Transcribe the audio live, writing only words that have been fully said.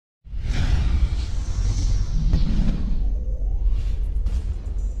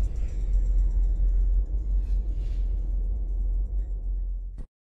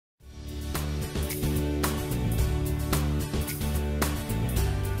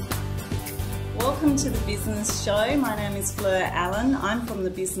welcome to the business show. My name is Fleur Allen. I'm from the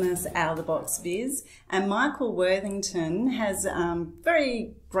business Out of the Box Biz, and Michael Worthington has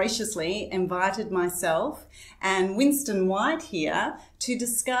very graciously invited myself and Winston White here to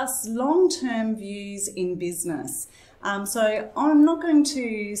discuss long-term views in business. So I'm not going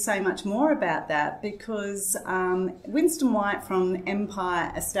to say much more about that because Winston White from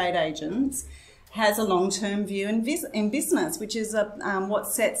Empire Estate Agents has a long-term view in business, which is what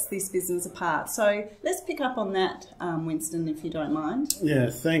sets this business apart. So let's pick up on that, Winston, if you don't mind. Yeah,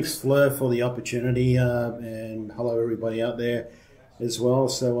 thanks, Fleur, for the opportunity, and hello everybody out there as well.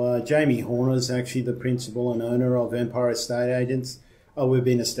 So Jamie Horner is actually the principal and owner of Empire Estate Agents. We've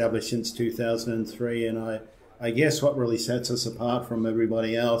been established since 2003, and I guess what really sets us apart from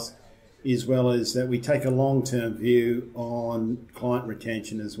everybody else as well is that we take a long-term view on client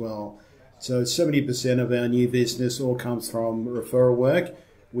retention as well. So 70% of our new business all comes from referral work.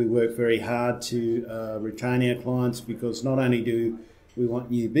 We work very hard to retain our clients because not only do we want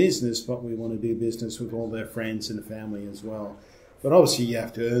new business, but we want to do business with all their friends and family as well. But obviously you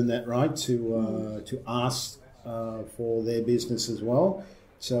have to earn that right to ask for their business as well.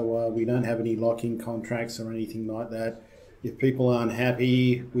 So we don't have any lock-in contracts or anything like that. If people aren't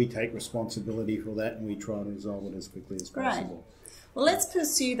happy, we take responsibility for that and we try to resolve it as quickly as possible. Well, let's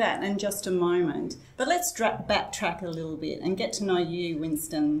pursue that in just a moment, but let's backtrack a little bit and get to know you,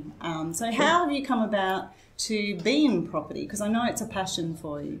 Winston. So how have you come about to be in property? Because I know it's a passion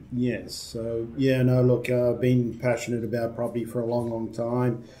for you. Yes. So, yeah, no, look, I've been passionate about property for a long, long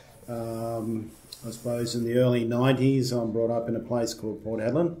time. I suppose in the early 90s, I'm brought up in a place called Port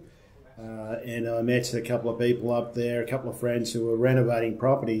Hedland, and I met a couple of people up there, a couple of friends who were renovating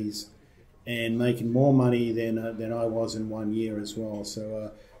properties and making more money than I was in 1 year as well.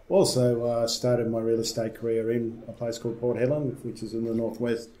 So also started my real estate career in a place called Port Hedland, which is in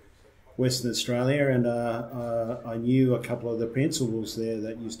the Western Australia, and I knew a couple of the principals there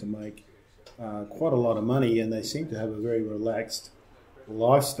that used to make quite a lot of money, and they seemed to have a very relaxed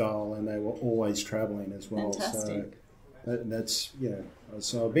lifestyle, and they were always travelling as well. Fantastic. So that's, you know,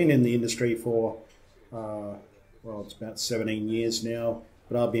 so I've been in the industry for, well, it's about 17 years now.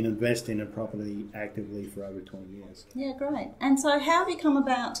 But I've been investing in property actively for over 20 years. Yeah, great. And so how have you come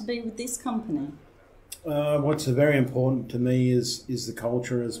about to be with this company? What's very important to me is the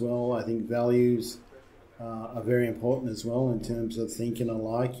culture as well. I think values are very important as well in terms of thinking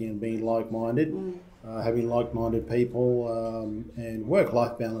alike and being like-minded, having like-minded people, and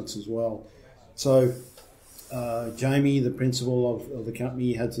work-life balance as well. So Jamie, the principal of the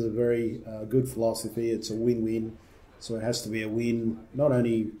company, has a very good philosophy. It's a win-win. So it has to be a win, not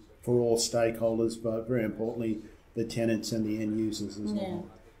only for all stakeholders, but very importantly, the tenants and the end users as well.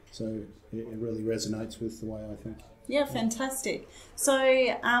 So it really resonates with the way I think. Yeah, fantastic. So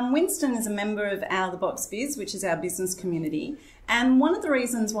Winston is a member of Out of the Box Biz, which is our business community. And one of the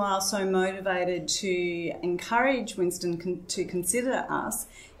reasons why I was so motivated to encourage Winston to consider us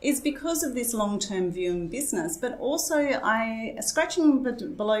is because of this long-term view in business, but also scratching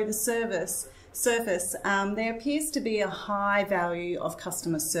below the surface, there appears to be a high value of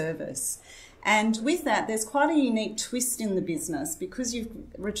customer service. And with that, there's quite a unique twist in the business because you're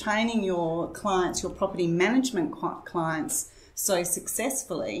retaining your clients, your property management clients so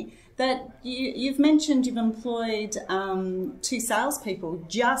successfully that you've mentioned you've employed 2 salespeople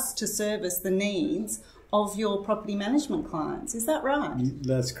just to service the needs of your property management clients. Is that right?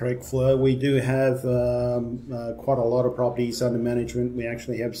 That's correct, Fleur. We do have quite a lot of properties under management. We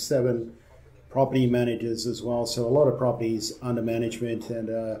actually have 7 property managers as well, so a lot of properties under management, and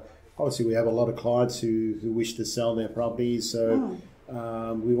obviously we have a lot of clients who wish to sell their properties, so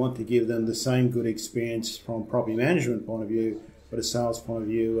we want to give them the same good experience from a property management point of view, but a sales point of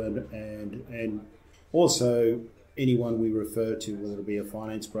view, and also anyone we refer to, whether it be a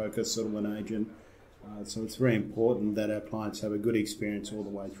finance broker, settlement agent. So it's very important that our clients have a good experience all the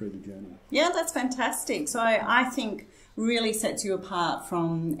way through the journey. Yeah, that's fantastic. So I think really sets you apart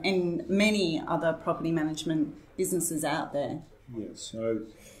from many other property management businesses out there. Yes, so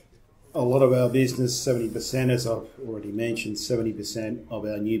a lot of our business, 70%, as I've already mentioned, 70% of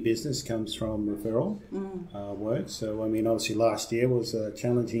our new business comes from referral work. So, I mean, obviously last year was a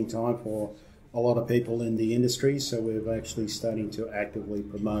challenging time for a lot of people in the industry, so we're actually starting to actively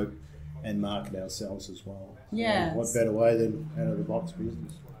promote and market ourselves as well. Yeah. What better way than out of the box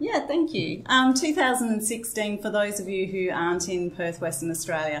business? Yeah, thank you. 2016, for those of you who aren't in Perth, Western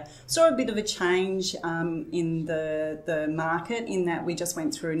Australia, saw a bit of a change in the market in that we just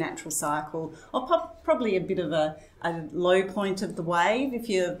went through a natural cycle of probably a bit of a low point of the wave if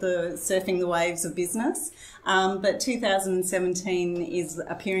you're surfing the waves of business. But 2017 is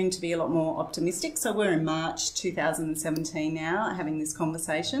appearing to be a lot more optimistic. So we're in March 2017 now having this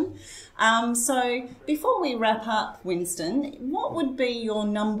conversation. So before we wrap up, Winston, what would be your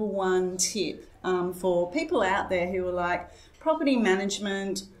number one tip for people out there who are like, property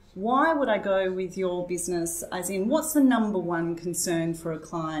management, why would I go with your business? As in, what's the number one concern for a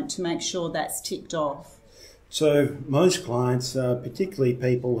client to make sure that's ticked off? So most clients, particularly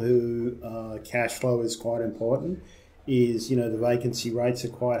people who cash flow is quite important, is, the vacancy rates are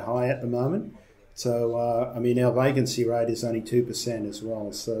quite high at the moment. So, our vacancy rate is only 2% as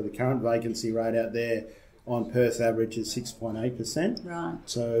well. So the current vacancy rate out there on Perth average is 6.8%. Right.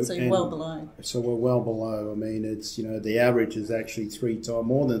 So you're well below. So we're well below. It's, the average is actually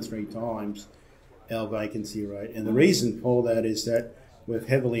more than three times our vacancy rate. And the reason for that is that we've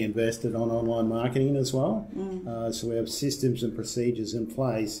heavily invested on online marketing as well. So we have systems and procedures in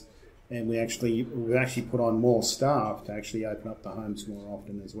place, and we've actually put on more staff to actually open up the homes more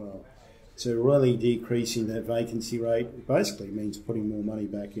often as well. So really decreasing that vacancy rate basically means putting more money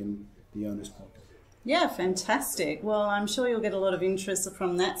back in the owner's pocket. Yeah, fantastic. Well, I'm sure you'll get a lot of interest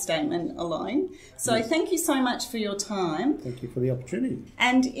from that statement alone. So yes. Thank you so much for your time. Thank you for the opportunity.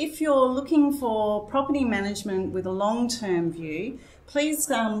 And if you're looking for property management with a long-term view, please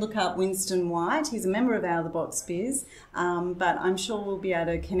look up Winston White. He's a member of our Box Biz, but I'm sure we'll be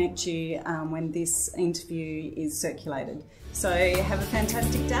able to connect you when this interview is circulated. So have a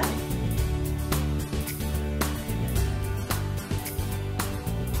fantastic day.